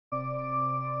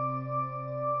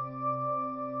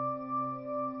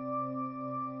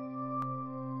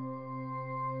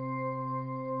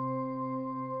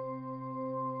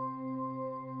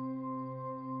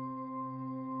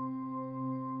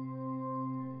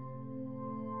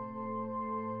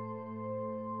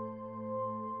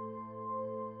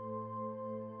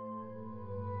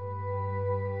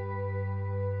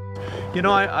You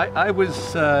know, I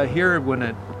was here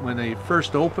when they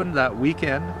first opened that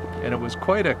weekend, and it was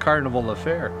quite a carnival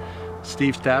affair.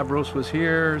 Steve Stavros was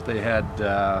here. They had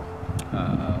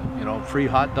you know, free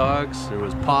hot dogs. There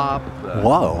was pop.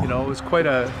 Whoa! You know, it was quite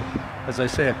a, as I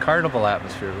say, a carnival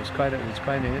atmosphere. It was kind of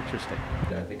interesting.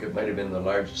 I think it might have been the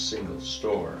largest single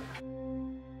store.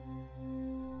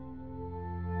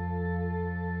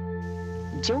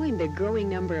 Join the growing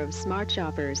number of smart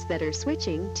shoppers that are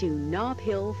switching to Nob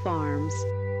Hill Farms.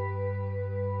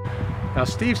 Now,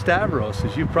 Steve Stavros,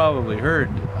 as you probably heard,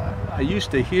 I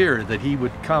used to hear that he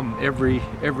would come every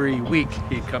week.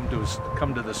 He'd come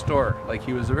to the store. Like,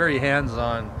 he was a very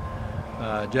hands-on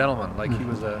gentleman. Like, he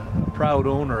was a proud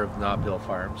owner of Nob Hill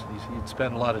Farms. He'd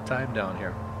spend a lot of time down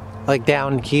here. Like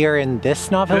down here in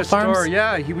this Nob Hill Farms? Store,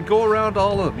 yeah, he would go around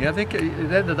all of them. Yeah, I think it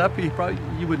ended up,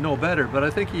 you would know better, but I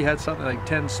think he had something like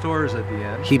 10 stores at the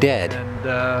end. He did. And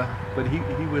but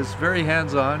he was very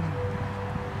hands-on.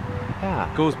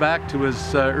 Yeah. Goes back to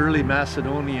his early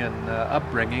Macedonian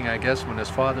upbringing, I guess, when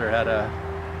his father had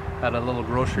a little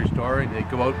grocery store, and they'd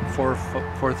go out at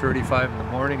 4:35 in the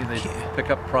morning, and they'd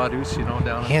pick up produce, you know,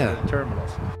 down at the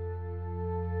terminals.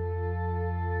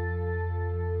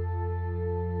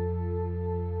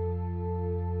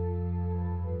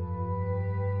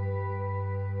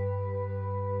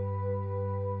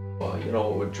 Well, you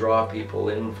know, it would draw people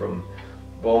in from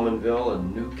Bowmanville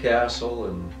and Newcastle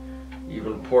and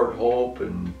even Port Hope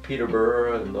and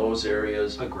Peterborough and those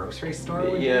areas. A grocery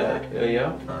store? Yeah,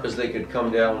 because they could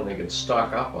come down and they could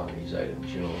stock up on these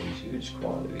items, you know, these huge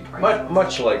quantities.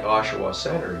 Much like Oshawa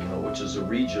Centre, you know, which is a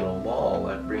regional mall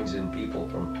that brings in people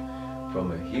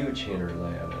from a huge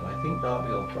hinterland, and I think Nob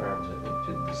Hill Farms, I think,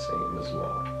 did the same as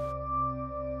well.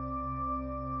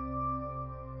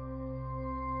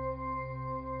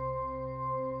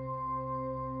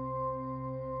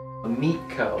 A meat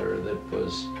counter that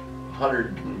was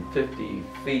 150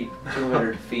 feet,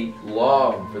 200 feet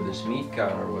long for this meat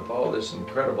counter with all this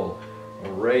incredible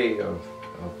array of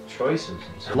choices.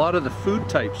 A lot of the food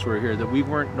types were here that we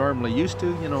weren't normally used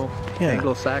to. You know,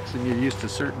 Anglo-Saxon, you're used to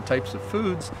certain types of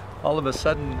foods. All of a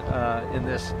sudden, in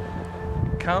this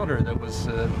counter that was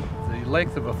the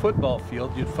length of a football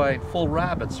field, you'd find full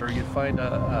rabbits, or you'd find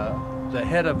the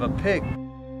head of a pig.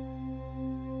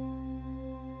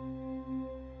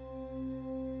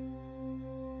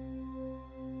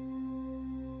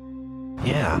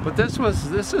 Yeah. But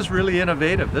this is really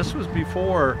innovative. This was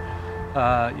before,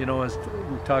 you know, as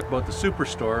we talk about the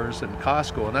superstores and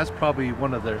Costco, and that's probably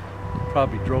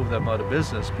probably drove them out of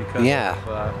business because of, you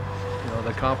know,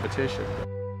 the competition.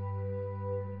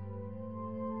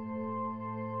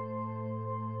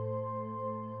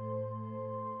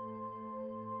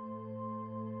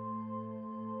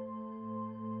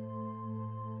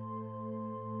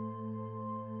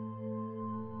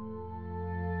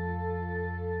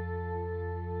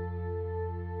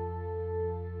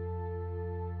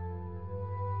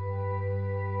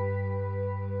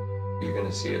 You're going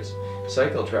to see its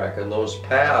cycle track and those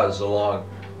paths along,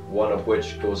 one of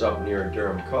which goes up near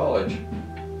Durham College.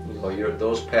 You know,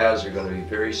 those paths are going to be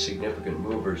very significant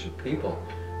movers of people,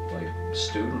 like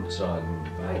students on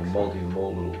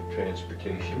multimodal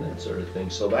transportation, that sort of thing.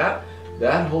 So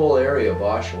that whole area of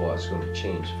Oshawa is going to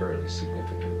change fairly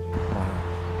significantly.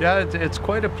 Yeah, it's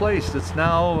quite a place. It's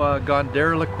now gone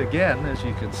derelict again, as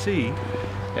you can see.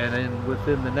 And then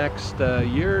within the next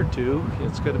year or two,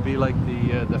 it's going to be like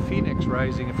the phoenix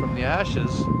rising from the ashes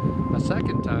a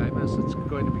second time, as it's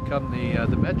going to become the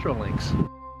Metrolinx.